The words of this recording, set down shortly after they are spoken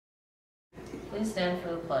Please stand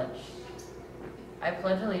for the pledge. I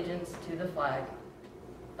pledge allegiance to the flag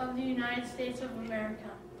of the United States of America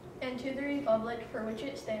and to the republic for which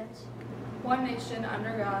it stands, one nation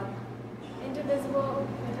under God, indivisible,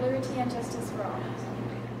 with liberty and justice for all.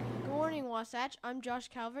 Good morning, Wasatch. I'm Josh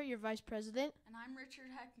Calvert, your vice president. And I'm Richard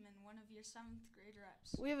Heckman, one of your 7th grade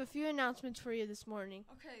reps. We have a few announcements for you this morning.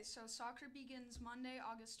 Okay, so soccer begins Monday,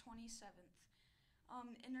 August 27th.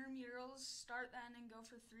 Intramurals start then and go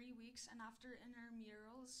for 3 weeks, and after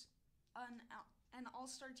intramurals, an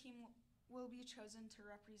all-star team will be chosen to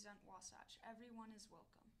represent Wasatch. Everyone is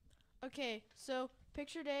welcome. Okay, so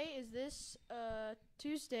picture day is this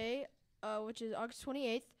Tuesday, which is August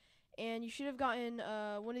 28th, and you should have gotten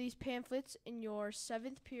one of these pamphlets in your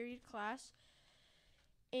 7th period class.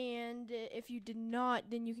 And if you did not,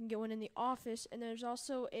 then you can get one in the office. And there's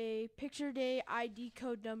also a picture day ID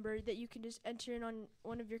code number that you can just enter in on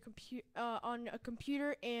one of your on a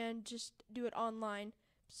computer and just do it online.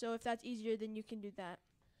 So if that's easier, then you can do that.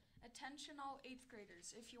 Attention all 8th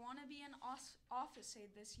graders. If you want to be an office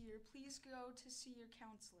aide this year, please go to see your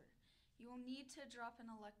counselor. You will need to drop an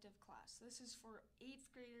elective class. This is for 8th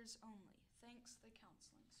graders only. Thanks, the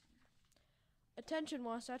Counseling Center. Attention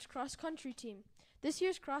Wasatch cross country team. This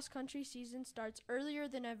year's cross country season starts earlier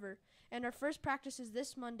than ever, and our first practice is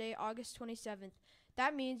this Monday, August 27th.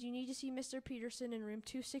 That means you need to see Mr. Peterson in room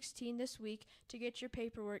 216 this week to get your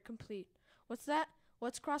paperwork complete. What's that?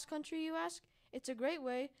 What's cross country, you ask? It's a great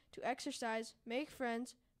way to exercise, make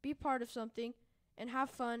friends, be part of something, and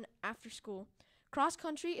have fun after school. Cross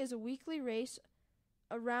country is a weekly race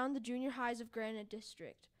around the junior highs of Granite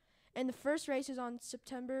District, and the first race is on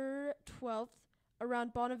September 12th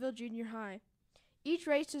around Bonneville Junior High. Each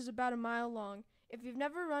race is about a mile long. If you've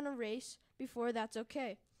never run a race before, that's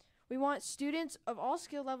okay. We want students of all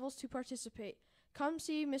skill levels to participate. Come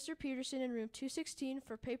see Mr. Peterson in room 216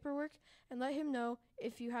 for paperwork and let him know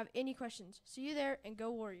if you have any questions. See you there, and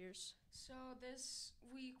go Warriors. So this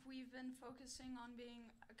week we've been focusing on being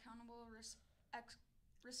accountable,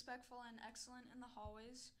 respectful, and excellent in the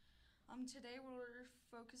hallways. Today we're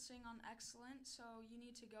focusing on excellent, so you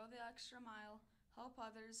need to go the extra mile, help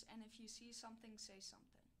others, and if you see something, say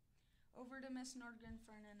something. Over to Miss Nordgren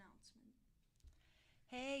for an announcement.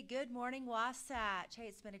 Hey, good morning, Wasatch. Hey,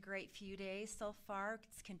 it's been a great few days so far.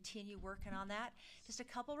 Let's continue working on that. Just a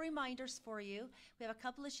couple reminders for you. We have a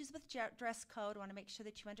couple issues with dress code. I want to make sure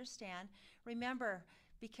that you understand. Remember,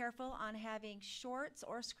 be careful on having shorts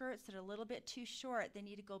or skirts that are a little bit too short. They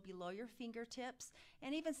need to go below your fingertips.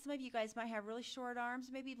 And even some of you guys might have really short arms,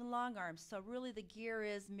 maybe even long arms. So really the gear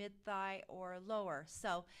is mid-thigh or lower.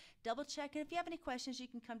 So double check. And if you have any questions, you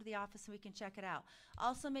can come to the office and we can check it out.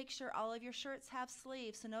 Also make sure all of your shirts have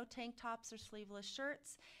sleeves, so no tank tops or sleeveless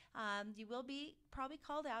shirts. You will be probably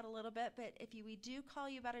called out a little bit, but if we do call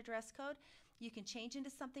you about a dress code, you can change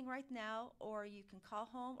into something right now, or you can call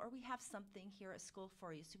home, or we have something here at school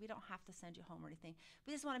for you, so we don't have to send you home or anything.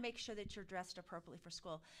 We just want to make sure that you're dressed appropriately for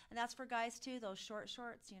school. And that's for guys too, those short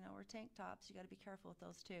shorts, or tank tops. You got to be careful with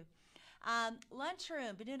those too.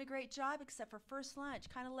 Lunchroom, been doing a great job except for first lunch.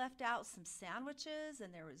 Kind of left out some sandwiches,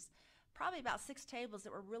 and there was probably about 6 tables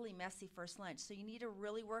that were really messy first lunch. So you need to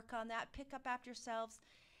really work on that. Pick up after yourselves.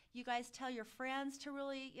 You guys tell your friends to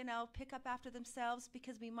really, pick up after themselves,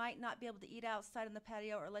 because we might not be able to eat outside on the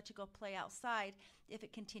patio or let you go play outside if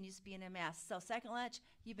it continues to be in a mess. So second lunch,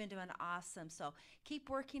 you've been doing awesome. So keep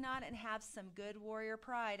working on it and have some good warrior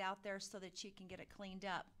pride out there so that you can get it cleaned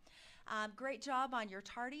up. Great job on your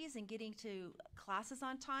tardies and getting to classes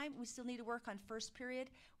on time. We still need to work on first period,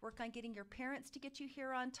 work on getting your parents to get you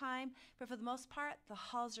here on time. But for the most part, the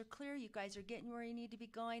halls are clear. You guys are getting where you need to be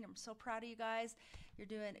going. I'm so proud of you guys. You're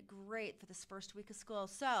doing great for this first week of school.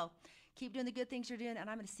 So keep doing the good things you're doing, and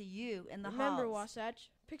I'm going to see you in the halls. Remember, Wasatch,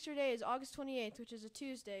 picture day is August 28th, which is a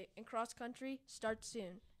Tuesday, and cross country starts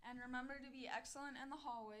soon. And remember to be excellent in the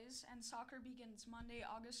hallways, and soccer begins Monday,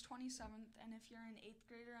 August 27th, and if you're an 8th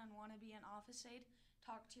grader and want to be an office aide,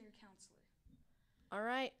 talk to your counselor. All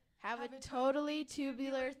right, have a totally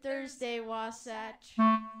tubular Thursday, Wasatch.